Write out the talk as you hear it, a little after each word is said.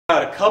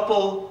Got a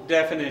couple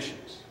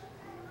definitions.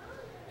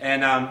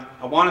 And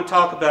I want to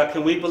talk about,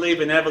 can we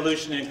believe in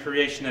evolution and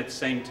creation at the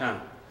same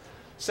time?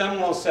 Someone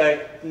will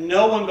say,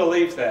 no one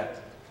believes that.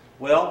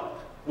 Well,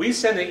 we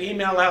sent an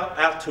email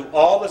out to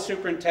all the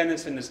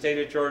superintendents in the state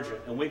of Georgia,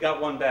 and we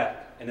got one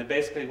back. And it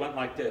basically went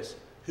like this.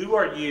 Who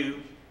are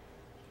you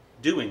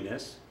doing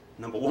this?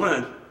 Number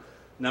one.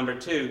 Number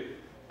two,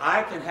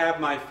 I can have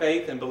my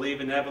faith and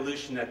believe in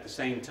evolution at the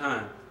same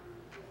time.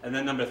 And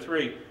then number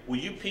three, will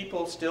you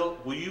people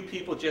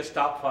just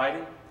stop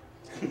fighting?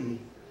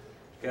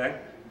 Okay?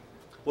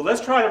 Well,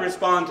 let's try to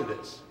respond to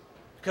this.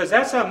 Because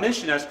that's our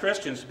mission as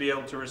Christians, to be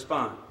able to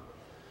respond.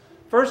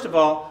 First of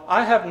all,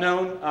 I have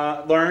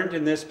learned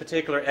in this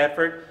particular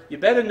effort, you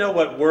better know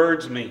what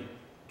words mean,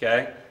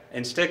 okay?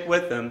 And stick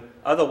with them,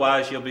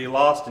 otherwise you'll be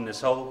lost in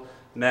this whole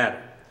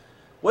matter.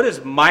 What is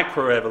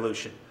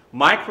microevolution?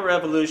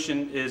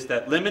 Microevolution is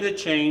that limited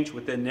change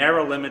within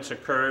narrow limits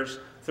occurs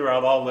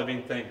throughout all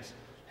living things.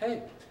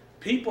 Hey,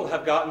 people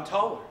have gotten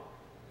taller.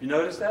 You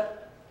notice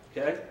that?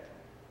 Okay?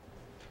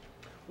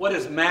 What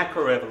is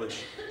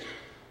macroevolution?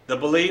 The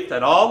belief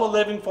that all the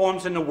living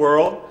forms in the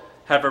world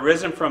have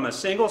arisen from a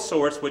single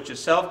source which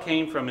itself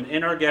came from an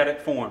inorganic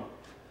form.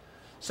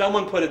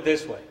 Someone put it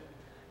this way.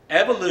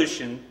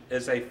 Evolution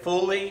is a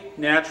fully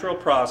natural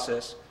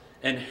process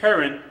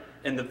inherent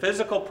in the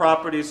physical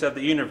properties of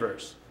the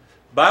universe,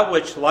 by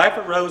which life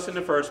arose in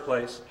the first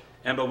place,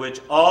 and by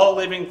which all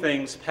living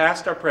things,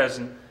 past or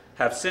present,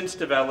 have since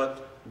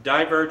developed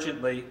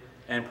divergently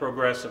and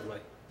progressively.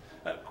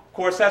 Of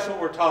course, that's what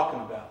we're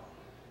talking about.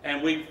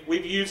 And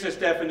we've used this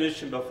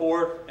definition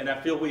before, and I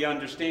feel we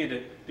understand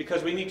it,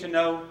 because we need to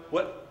know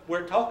what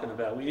we're talking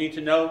about. We need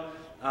to know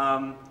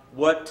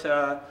what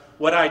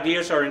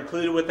ideas are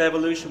included with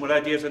evolution, what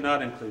ideas are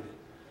not included.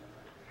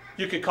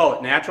 You could call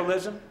it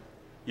naturalism.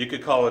 You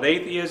could call it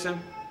atheism.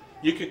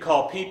 You could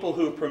call people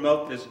who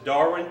promote this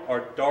Darwin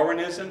or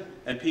Darwinism,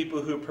 and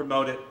people who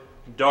promote it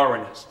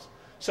Darwinists.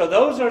 So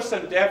those are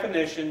some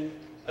definition,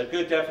 a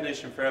good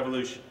definition for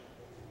evolution.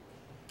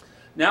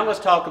 Now let's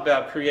talk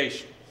about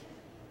creation.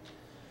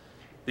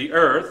 The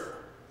earth,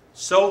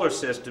 solar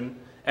system,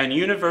 and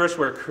universe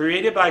were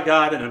created by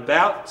God in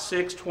about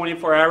 6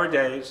 24-hour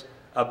days,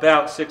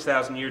 about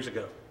 6,000 years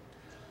ago.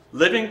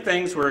 Living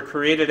things were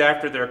created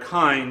after their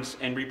kinds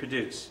and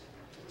reproduce.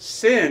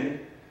 Sin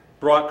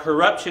brought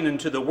corruption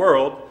into the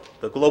world.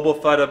 The global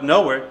flood of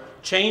Noah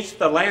changed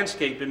the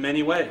landscape in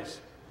many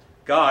ways.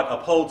 God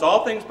upholds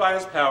all things by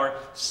his power,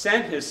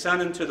 sent his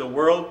Son into the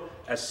world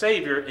as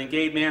Savior, and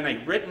gave man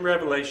a written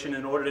revelation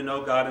in order to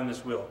know God and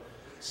his will.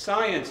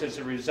 Science is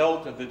a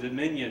result of the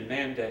dominion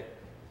mandate.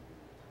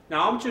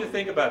 Now, I want you to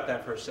think about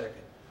that for a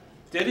second.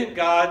 Didn't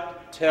God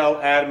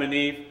tell Adam and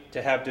Eve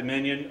to have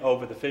dominion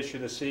over the fish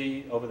of the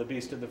sea, over the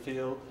beast of the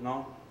field, and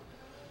all?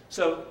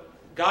 So,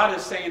 God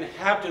is saying,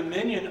 have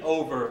dominion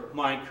over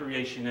my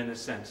creation in a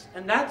sense.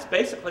 And that's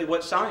basically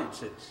what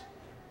science is.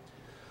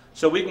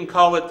 So we can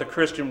call it the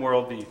Christian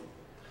worldview.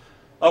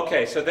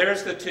 Okay, so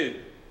there's the two.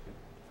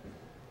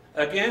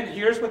 Again,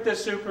 here's what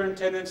this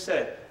superintendent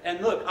said. And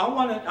look, I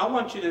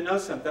want you to know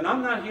something.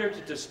 I'm not here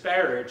to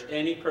disparage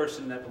any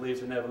person that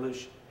believes in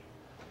evolution.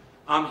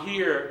 I'm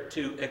here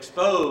to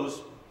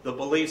expose the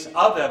beliefs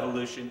of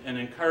evolution and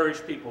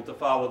encourage people to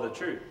follow the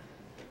truth.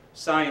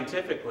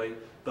 Scientifically,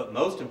 but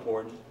most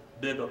important,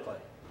 biblically.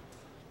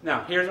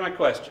 Now, here's my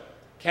question.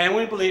 Can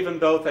we believe in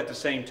both at the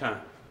same time?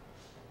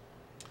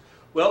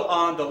 Well,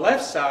 on the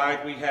left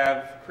side, we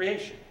have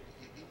creation.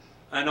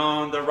 And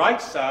on the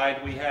right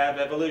side, we have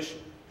evolution.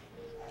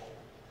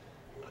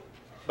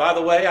 By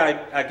the way,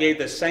 I gave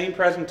the same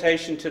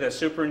presentation to the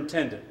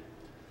superintendent.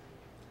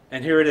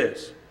 And here it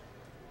is.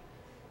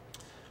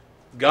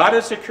 God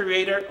as a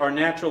creator or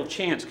natural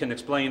chance can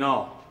explain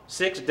all.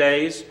 6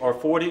 days or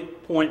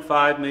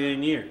 40.5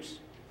 million years,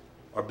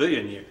 or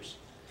billion years.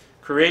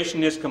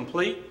 Creation is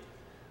complete,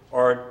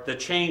 or the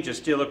change is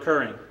still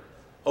occurring.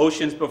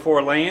 Oceans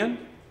before land,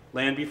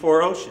 land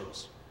before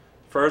oceans.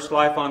 First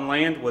life on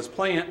land was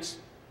plants.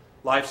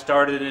 Life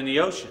started in the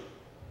ocean.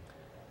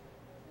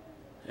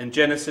 In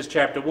Genesis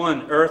chapter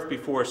 1, earth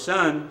before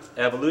sun,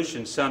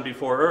 evolution, sun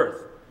before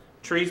earth.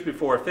 Trees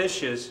before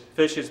fishes,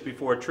 fishes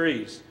before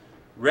trees.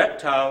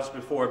 Reptiles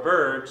before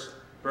birds,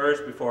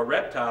 birds before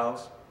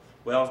reptiles.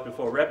 Whales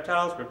before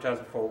reptiles, reptiles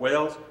before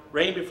whales.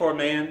 Rain before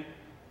man.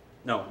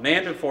 No,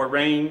 man before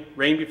rain,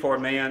 rain before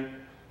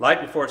man.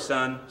 Light before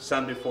sun,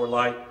 sun before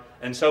light,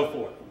 and so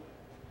forth.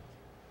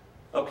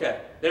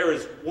 Okay, there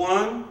is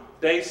one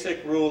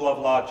basic rule of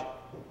logic.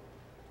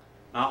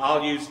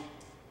 I'll use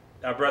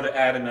our brother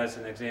Adam as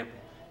an example.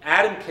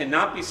 Adam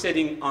cannot be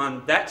sitting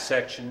on that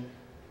section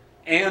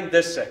and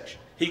this section.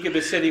 He could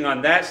be sitting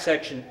on that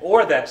section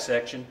or that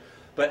section,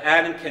 but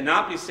Adam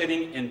cannot be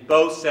sitting in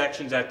both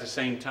sections at the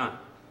same time.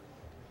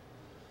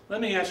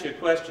 Let me ask you a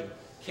question.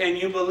 Can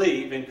you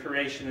believe in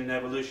creation and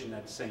evolution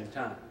at the same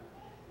time?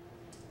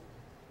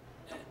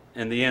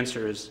 And the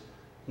answer is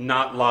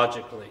not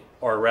logically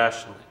or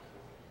rationally.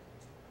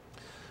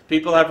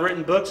 People have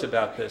written books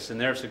about this, and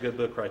there's a good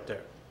book right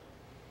there.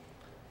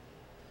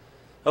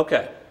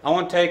 Okay, I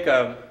want to take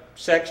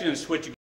section and switch